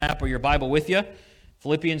app or your Bible with you.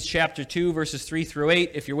 Philippians chapter 2, verses 3 through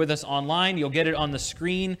 8. If you're with us online, you'll get it on the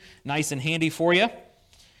screen, nice and handy for you.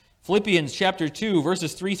 Philippians chapter 2,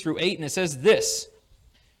 verses 3 through 8, and it says this: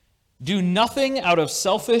 "Do nothing out of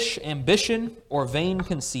selfish ambition or vain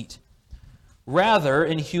conceit. Rather,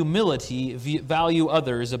 in humility, value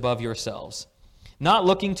others above yourselves, not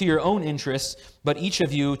looking to your own interests, but each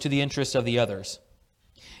of you to the interests of the others.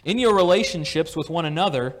 In your relationships with one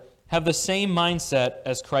another, have the same mindset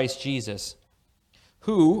as Christ Jesus,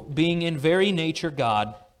 who, being in very nature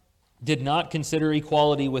God, did not consider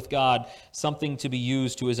equality with God something to be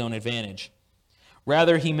used to his own advantage.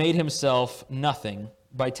 Rather, he made himself nothing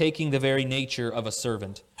by taking the very nature of a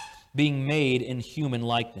servant, being made in human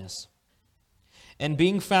likeness. And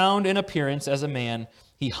being found in appearance as a man,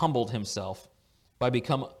 he humbled himself by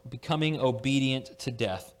becoming obedient to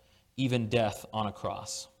death, even death on a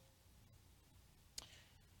cross."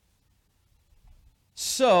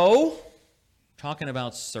 So, talking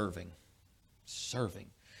about serving. Serving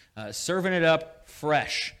It Up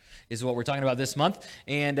Fresh is what we're talking about this month.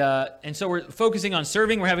 And so we're focusing on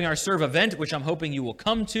serving. We're having our serve event, which I'm hoping you will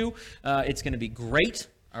come to. It's going to be great,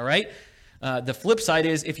 all right? The flip side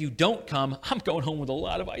is, if you don't come, I'm going home with a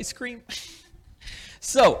lot of ice cream.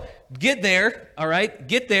 So, get there, all right?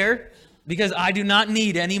 Get there, because I do not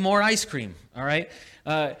need any more ice cream, all right?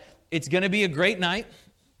 It's going to be a great night.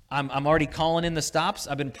 I'm already calling in the stops.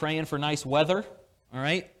 I've been praying for nice weather, all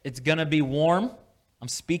right? It's going to be warm. I'm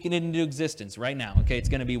speaking it into existence right now, okay? It's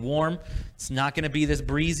going to be warm. It's not going to be this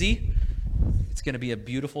breezy. It's going to be a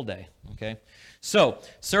beautiful day, okay? So,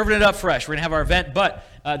 Serving It Up Fresh. We're going to have our event, but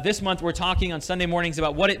this month we're talking on Sunday mornings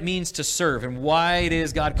about what it means to serve and why it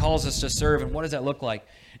is God calls us to serve and what does that look like.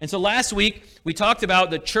 And so last week we talked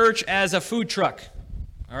about the church as a food truck,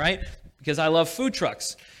 all right? Because I love food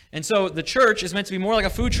trucks. And so the church is meant to be more like a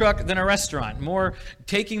food truck than a restaurant, more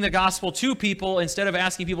taking the gospel to people instead of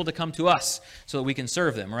asking people to come to us so that we can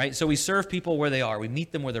serve them, right? So we serve people where they are. We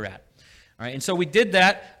meet them where they're at, all right? And so we did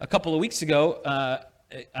that a couple of weeks ago.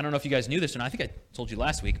 I don't know if you guys knew this or not. I think I told you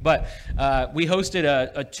last week, but we hosted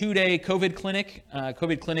a 2-day COVID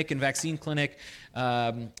clinic and vaccine clinic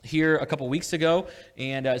here a couple weeks ago,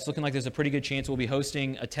 and it's looking like there's a pretty good chance we'll be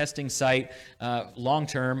hosting a testing site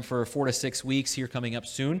long-term for 4 to 6 weeks here coming up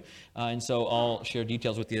soon, and so I'll share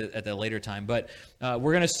details with you at a later time. But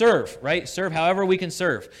we're going to serve, right? Serve however we can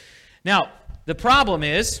serve. Now, the problem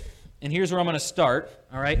is, and here's where I'm going to start,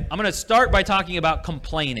 all right? I'm going to start by talking about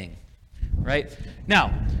complaining. Right?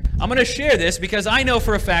 Now, I'm going to share this because I know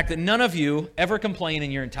for a fact that none of you ever complain in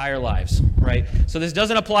your entire lives, right? So this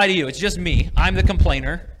doesn't apply to you. It's just me. I'm the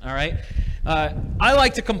complainer, all right? I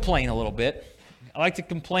like to complain a little bit. I like to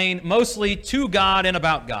complain mostly to God and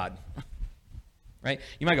about God, right?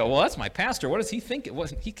 You might go, well, that's my pastor. What does he think?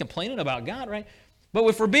 Wasn't he complaining about God, right? But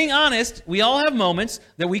if we're being honest, we all have moments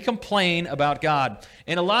that we complain about God.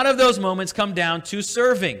 And a lot of those moments come down to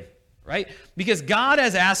serving. Right? Because God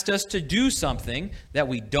has asked us to do something that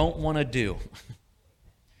we don't want to do.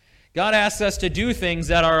 God asks us to do things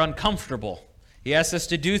that are uncomfortable. He asks us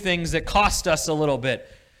to do things that cost us a little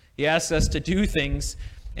bit. He asks us to do things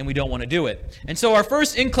and we don't want to do it. And so our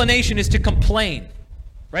first inclination is to complain.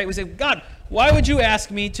 Right? We say, God, why would you ask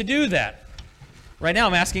me to do that? Right now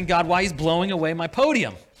I'm asking God why he's blowing away my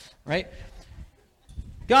podium. Right?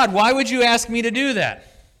 God, why would you ask me to do that?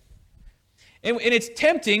 And it's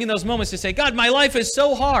tempting in those moments to say, God, my life is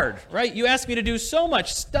so hard, right? You ask me to do so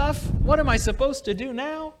much stuff. What am I supposed to do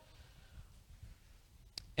now?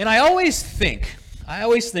 And I always think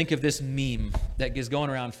of this meme that is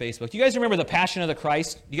going around Facebook. Do you guys remember The Passion of the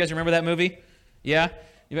Christ? Do you guys remember that movie? Yeah?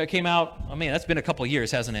 It came out, oh man, that's been a couple of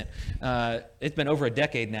years, hasn't it? It's been over a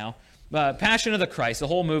decade now. Passion of the Christ, the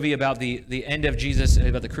whole movie about the end of Jesus,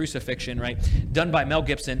 about the crucifixion, right? Done by Mel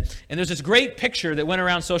Gibson. And there's this great picture that went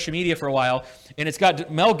around social media for a while, and it's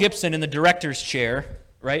got Mel Gibson in the director's chair,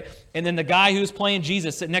 right? And then the guy who's playing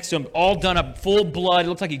Jesus sitting next to him, all done up, full blood. It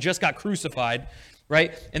looks like he just got crucified,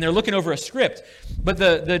 right? And they're looking over a script. But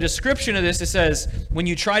the description of this, it says, when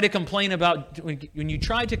you try to complain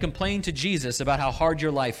to Jesus about how hard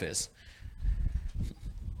your life is,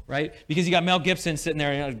 right? Because you got Mel Gibson sitting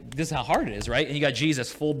there, and this is how hard it is, right? And you got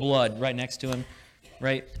Jesus, full blood, right next to him,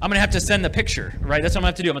 right? I'm going to have to send the picture, right? That's what I'm going to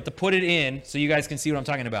have to do. I'm going to have to put it in so you guys can see what I'm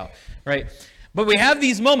talking about, right? But we have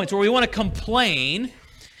these moments where we want to complain,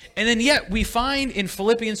 and then yet we find in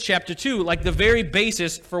Philippians chapter 2, like the very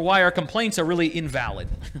basis for why our complaints are really invalid.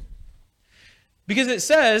 Because it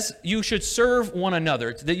says you should serve one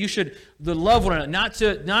another, that you should love one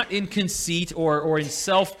another, not in conceit or in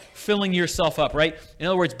filling yourself up, right? In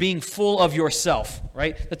other words, being full of yourself,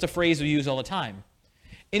 right? That's a phrase we use all the time.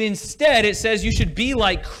 And instead, it says you should be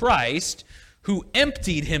like Christ, who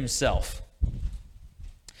emptied himself.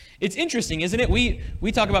 It's interesting, isn't it?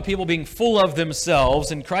 We talk about people being full of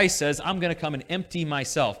themselves, and Christ says, I'm going to come and empty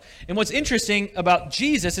myself. And what's interesting about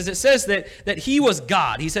Jesus is it says that he was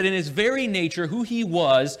God. He said in his very nature, who he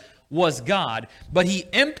was God, but he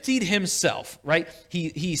emptied himself, right?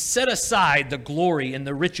 He set aside the glory and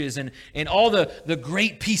the riches and all the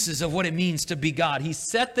great pieces of what it means to be God. He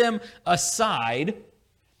set them aside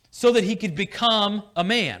so that he could become a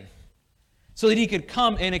man, so that he could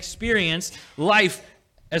come and experience life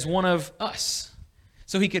as one of us,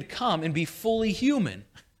 so he could come and be fully human.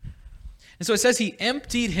 And so it says he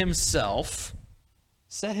emptied himself,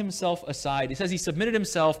 set himself aside. It says he submitted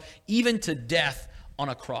himself even to death on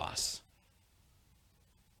a cross.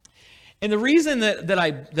 And the reason that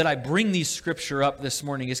I bring these scripture up this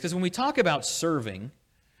morning is because when we talk about serving,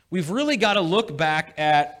 we've really got to look back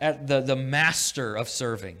at the master of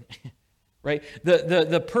serving, right?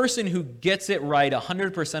 The person who gets it right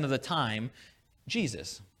 100% of the time,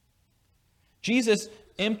 Jesus. Jesus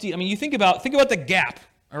emptied. I mean, you think about the gap,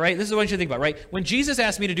 all right? This is what you think about, right? When Jesus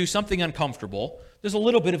asked me to do something uncomfortable, there's a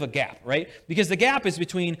little bit of a gap, right? Because the gap is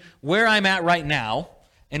between where I'm at right now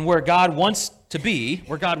and where God wants to be,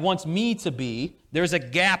 where God wants me to be. There's a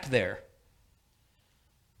gap there.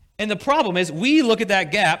 And the problem is we look at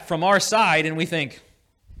that gap from our side and we think,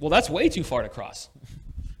 well, that's way too far to cross.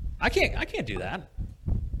 I can't do that.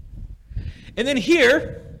 And then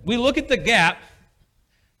here, we look at the gap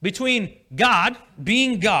between God,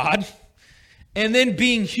 being God, and then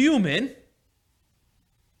being human.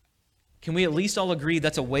 Can we at least all agree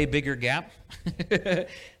that's a way bigger gap?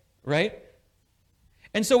 Right?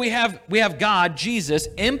 And so we have God, Jesus,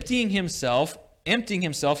 emptying himself,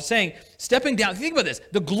 saying, stepping down. Think about this,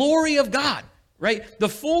 the glory of God, right? The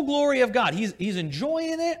full glory of God. He's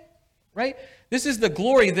enjoying it, right? This is the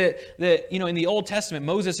glory that in the Old Testament,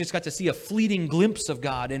 Moses just got to see a fleeting glimpse of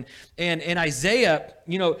God. And Isaiah,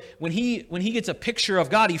 when he gets a picture of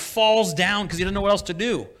God, he falls down because he doesn't know what else to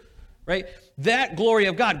do, right? That glory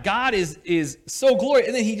of God, God is so glorious,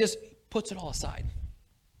 and then he just puts it all aside.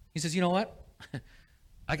 He says, you know what?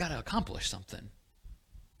 I got to accomplish something,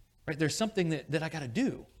 right? There's something that I got to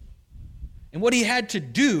do. And what he had to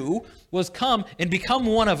do was come and become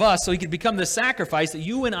one of us so he could become the sacrifice that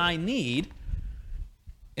you and I need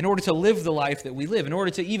in order to live the life that we live, in order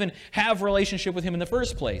to even have a relationship with him in the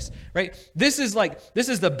first place, right? This is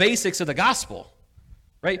the basics of the gospel,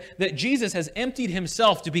 right? That Jesus has emptied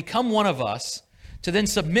himself to become one of us, to then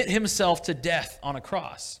submit himself to death on a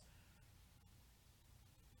cross.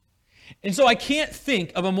 And so I can't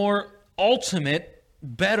think of a more ultimate,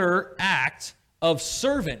 better act of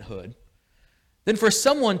servanthood than for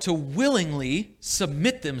someone to willingly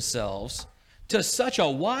submit themselves to such a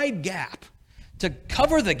wide gap, to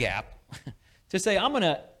cover the gap, to say, I'm going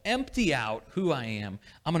to empty out who I am.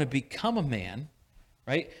 I'm going to become a man,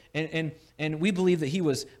 right? And we believe that he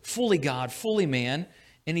was fully God, fully man,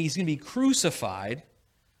 and he's going to be crucified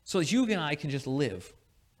so that you and I can just live,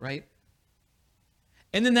 right?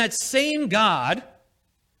 And then that same God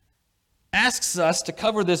asks us to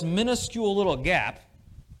cover this minuscule little gap,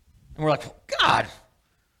 and we're like, God,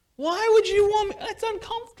 why would you want me? That's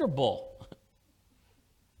uncomfortable.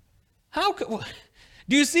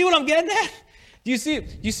 Do you see what I'm getting at? Do you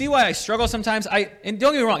see why I struggle sometimes? And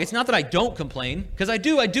don't get me wrong, it's not that I don't complain, because I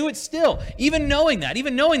do it still. Even knowing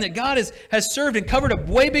that God has served and covered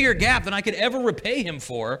a way bigger gap than I could ever repay him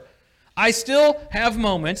for, I still have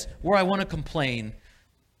moments where I want to complain,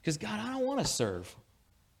 because God, I don't want to serve.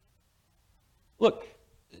 Look,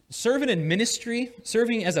 serving in ministry,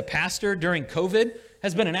 serving as a pastor during COVID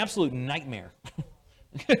has been an absolute nightmare.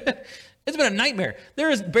 It's been a nightmare. There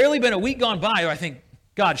has barely been a week gone by where I think,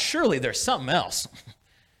 God, surely there's something else.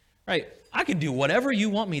 Right? I can do whatever you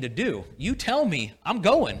want me to do. You tell me, I'm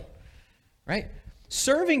going. Right?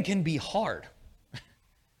 Serving can be hard.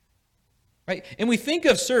 Right? And we think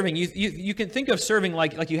of serving, you can think of serving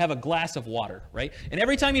like you have a glass of water, right? And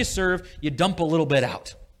every time you serve, you dump a little bit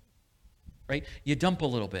out. Right? You dump a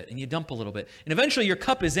little bit, and you dump a little bit. And eventually your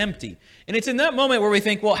cup is empty. And it's in that moment where we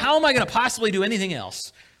think, well, how am I going to possibly do anything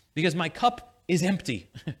else? Because my cup is empty.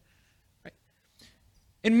 Right?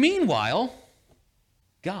 And meanwhile,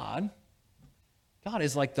 God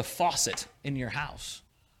is like the faucet in your house.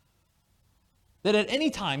 That at any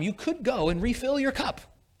time you could go and refill your cup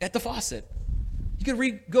at the faucet. You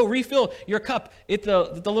could go refill your cup at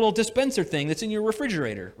the little dispenser thing that's in your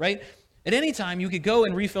refrigerator, right? At any time you could go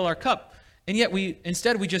and refill our cup. And yet we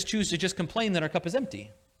just choose to just complain that our cup is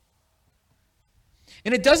empty.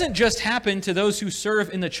 And it doesn't just happen to those who serve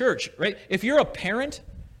in the church, right? If you're a parent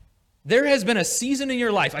There has been a season in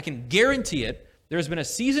your life, I can guarantee it, there has been a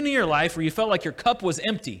season in your life where you felt like your cup was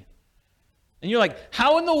empty. And you're like,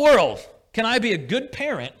 how in the world can I be a good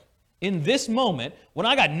parent in this moment when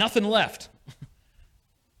I got nothing left?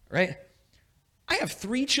 Right? I have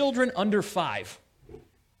 3 children under 5.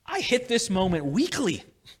 I hit this moment weekly.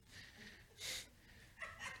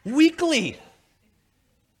 Weekly.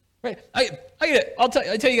 Right? I'll tell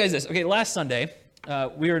you guys this. Okay, last Sunday,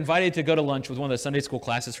 we were invited to go to lunch with one of the Sunday school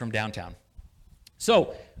classes from downtown.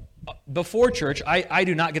 So, before church, I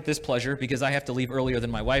do not get this pleasure because I have to leave earlier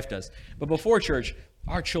than my wife does. But before church,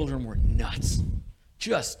 our children were nuts.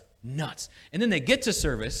 Just nuts. And then they get to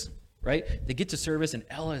service, right? They get to service and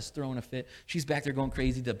Ella is throwing a fit. She's back there going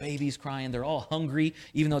crazy. The baby's crying. They're all hungry,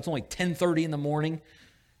 even though it's only 10:30 in the morning,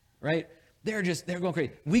 right? They're going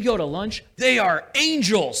crazy. We go to lunch. They are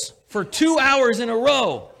angels for 2 hours in a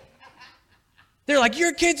row. They're like,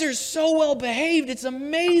 your kids are so well behaved. It's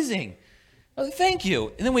amazing. Oh, thank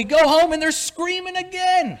you. And then we go home and they're screaming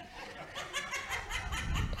again.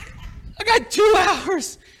 I got 2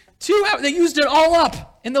 hours. 2 hours. They used it all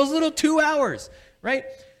up in those little 2 hours, right?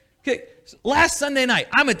 Okay. So last Sunday night,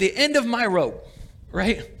 I'm at the end of my rope,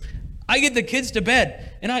 right? I get the kids to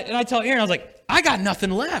bed and I tell Aaron, I was like, I got nothing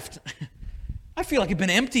left. I feel like I've been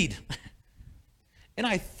emptied. And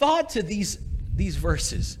I thought to these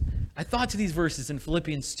verses. I thought to these verses in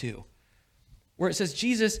Philippians 2, where it says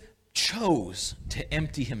Jesus chose to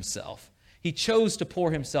empty himself. He chose to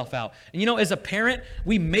pour himself out. And as a parent,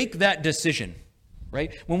 we make that decision,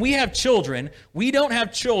 right? When we have children, we don't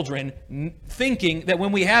have children thinking that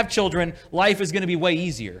when we have children, life is going to be way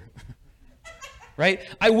easier. Right?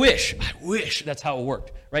 I wish that's how it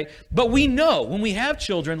worked, right? But we know when we have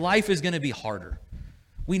children, life is going to be harder.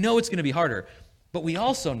 We know it's going to be harder, but we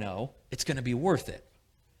also know it's going to be worth it.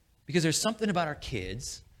 Because there's something about our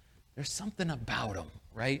kids, there's something about them,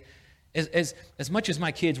 right? As much as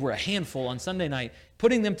my kids were a handful on Sunday night,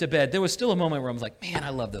 putting them to bed, there was still a moment where I was like, man, I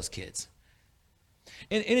love those kids.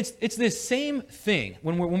 And it's this same thing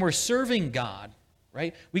when we're serving God,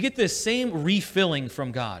 right? We get this same refilling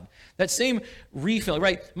from God. That same refilling,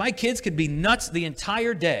 right? My kids could be nuts the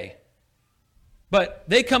entire day, but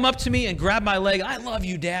they come up to me and grab my leg. I love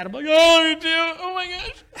you, Dad. I'm like, oh, you do? Oh, my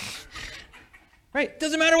gosh. Right?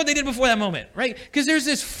 Doesn't matter what they did before that moment, right? Because there's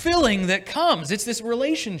this filling that comes. It's this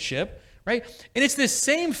relationship, right? And it's this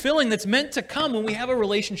same filling that's meant to come when we have a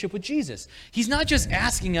relationship with Jesus. He's not just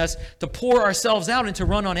asking us to pour ourselves out and to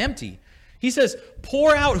run on empty. He says,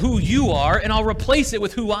 pour out who you are, and I'll replace it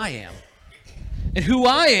with who I am. And who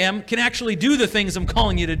I am can actually do the things I'm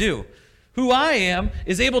calling you to do. Who I am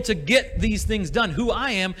is able to get these things done. Who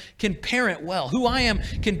I am can parent well. Who I am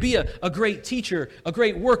can be a great teacher, a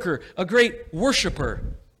great worker, a great worshiper,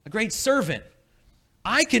 a great servant.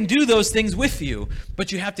 I can do those things with you,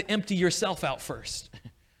 but you have to empty yourself out first.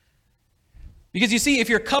 Because you see, if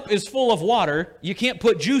your cup is full of water, you can't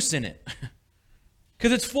put juice in it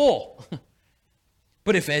because it's full.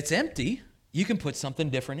 But if it's empty, you can put something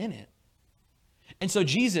different in it. And so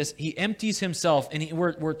Jesus, he empties himself, and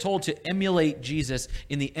we're told to emulate Jesus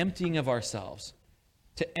in the emptying of ourselves,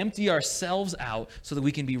 to empty ourselves out so that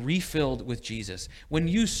we can be refilled with Jesus. When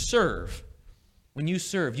you serve,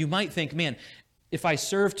 you might think, man, if I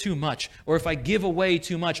serve too much or if I give away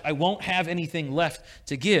too much, I won't have anything left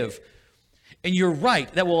to give. And you're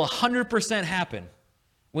right, that will 100% happen.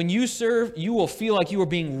 When you serve, you will feel like you are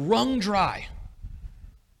being wrung dry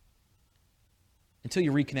until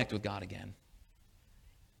you reconnect with God again.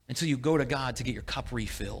 Until you go to God to get your cup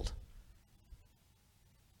refilled.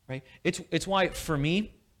 Right? It's why, for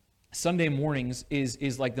me, Sunday mornings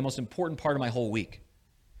is like the most important part of my whole week.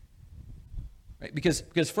 Right?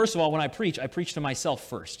 Because first of all, when I preach to myself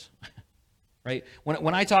first. Right?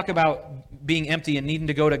 When I talk about being empty and needing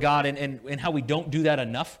to go to God and how we don't do that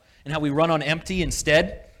enough and how we run on empty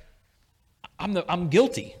instead, I'm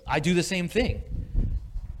guilty. I do the same thing.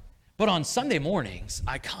 But on Sunday mornings,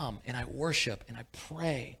 I come and I worship and I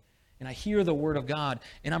pray and I hear the word of God,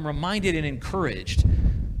 and I'm reminded and encouraged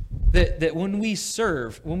that when we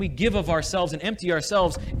serve, when we give of ourselves and empty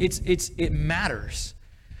ourselves, it matters.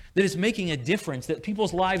 That it's making a difference, that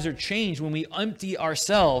people's lives are changed when we empty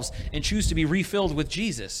ourselves and choose to be refilled with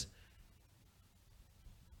Jesus.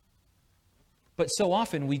 But so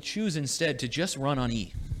often we choose instead to just run on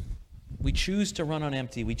E. We choose to run on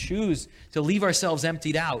empty. We choose to leave ourselves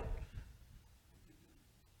emptied out.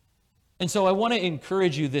 And so I want to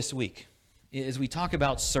encourage you this week as we talk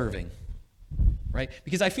about serving, right?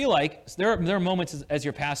 Because I feel like there are moments as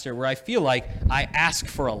your pastor where I feel like I ask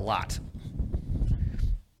for a lot,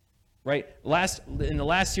 right? In the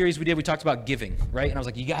last series we did, we talked about giving, right? And I was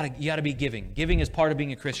like, you gotta be giving. Giving is part of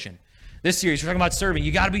being a Christian. This series, we're talking about serving.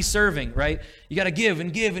 You got to be serving, right? You got to give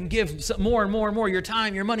and give and give more and more and more. Your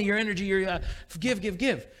time, your money, your energy, your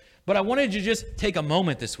give. But I wanted to just take a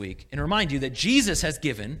moment this week and remind you that Jesus has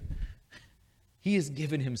given. He has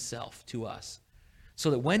given himself to us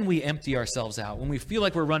so that when we empty ourselves out, when we feel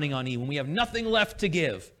like we're running on E, when we have nothing left to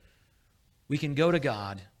give, we can go to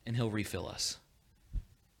God and he'll refill us.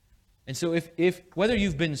 And so if whether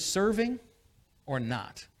you've been serving or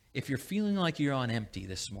not, if you're feeling like you're on empty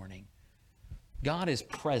this morning, God is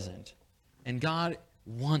present and God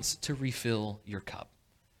wants to refill your cup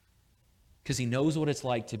because he knows what it's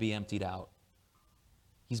like to be emptied out.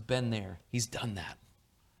 He's been there. He's done that.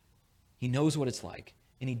 He knows what it's like,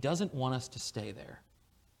 and he doesn't want us to stay there.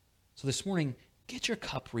 So this morning, get your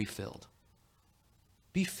cup refilled.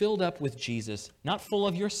 Be filled up with Jesus, not full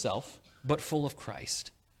of yourself, but full of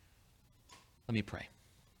Christ. Let me pray.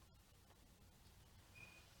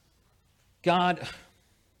 God,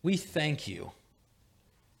 we thank you.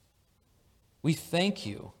 We thank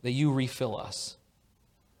you that you refill us.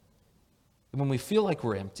 And when we feel like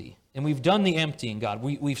we're empty, and we've done the emptying, God,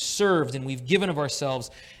 we've served and we've given of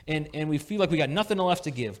ourselves, and we feel like we got nothing left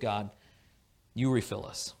to give, God, you refill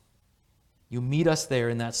us. You meet us there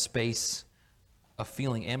in that space of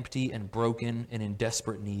feeling empty and broken and in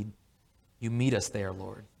desperate need. You meet us there,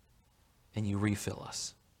 Lord, and you refill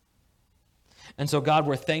us. And so, God,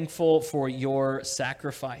 we're thankful for your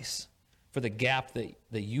sacrifice, for the gap that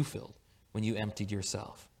you filled when you emptied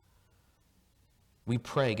yourself. We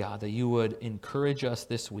pray, God, that you would encourage us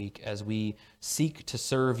this week as we seek to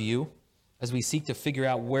serve you, as we seek to figure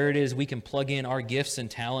out where it is we can plug in our gifts and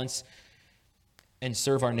talents and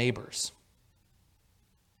serve our neighbors.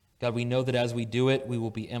 God, we know that as we do it, we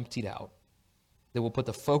will be emptied out, that we'll put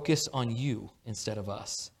the focus on you instead of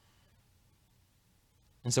us.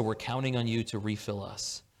 And so we're counting on you to refill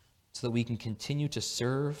us so that we can continue to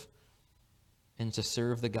serve and to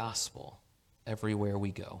serve the gospel everywhere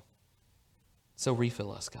we go. So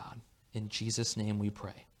refill us, God. In Jesus' name we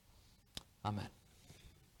pray. Amen.